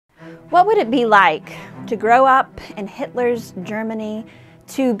What would it be like to grow up in Hitler's Germany,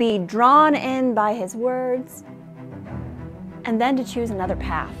 to be drawn in by his words, and then to choose another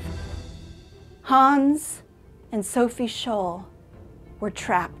path? Hans and Sophie Scholl were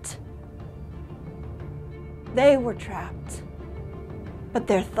trapped. They were trapped, but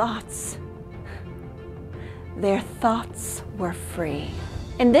their thoughts were free.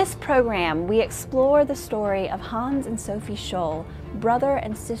 In this program, we explore the story of Hans and Sophie Scholl, brother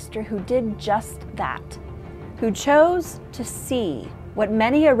and sister who did just that, who chose to see what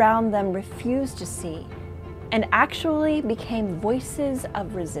many around them refused to see, and actually became voices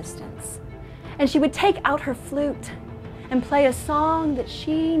of resistance. And she would take out her flute and play a song that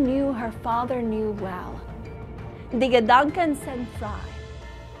she knew her father knew well. Die Gedanken sind frei.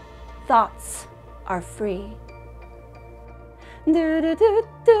 Thoughts are free.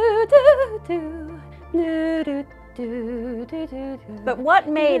 But what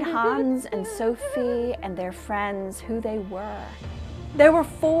made Hans and Sophie and their friends who they were? There were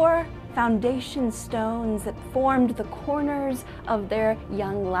 4 foundation stones that formed the corners of their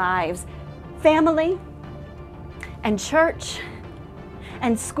young lives: family, and church,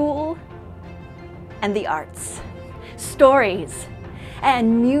 and school, and the arts. Stories,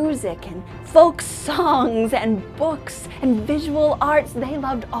 and music, and folk songs, and books, and visual arts. They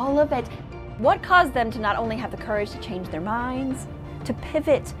loved all of it. What caused them to not only have the courage to change their minds, to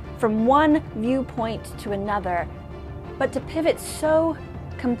pivot from one viewpoint to another, but to pivot so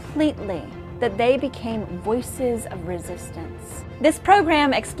completely that they became voices of resistance? This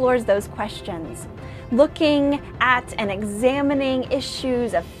program explores those questions, looking at and examining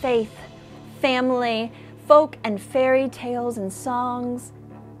issues of faith, family, folk and fairy tales and songs.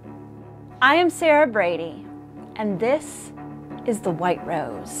 I am Sarah Brady, and this is The White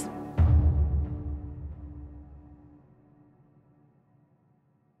Rose.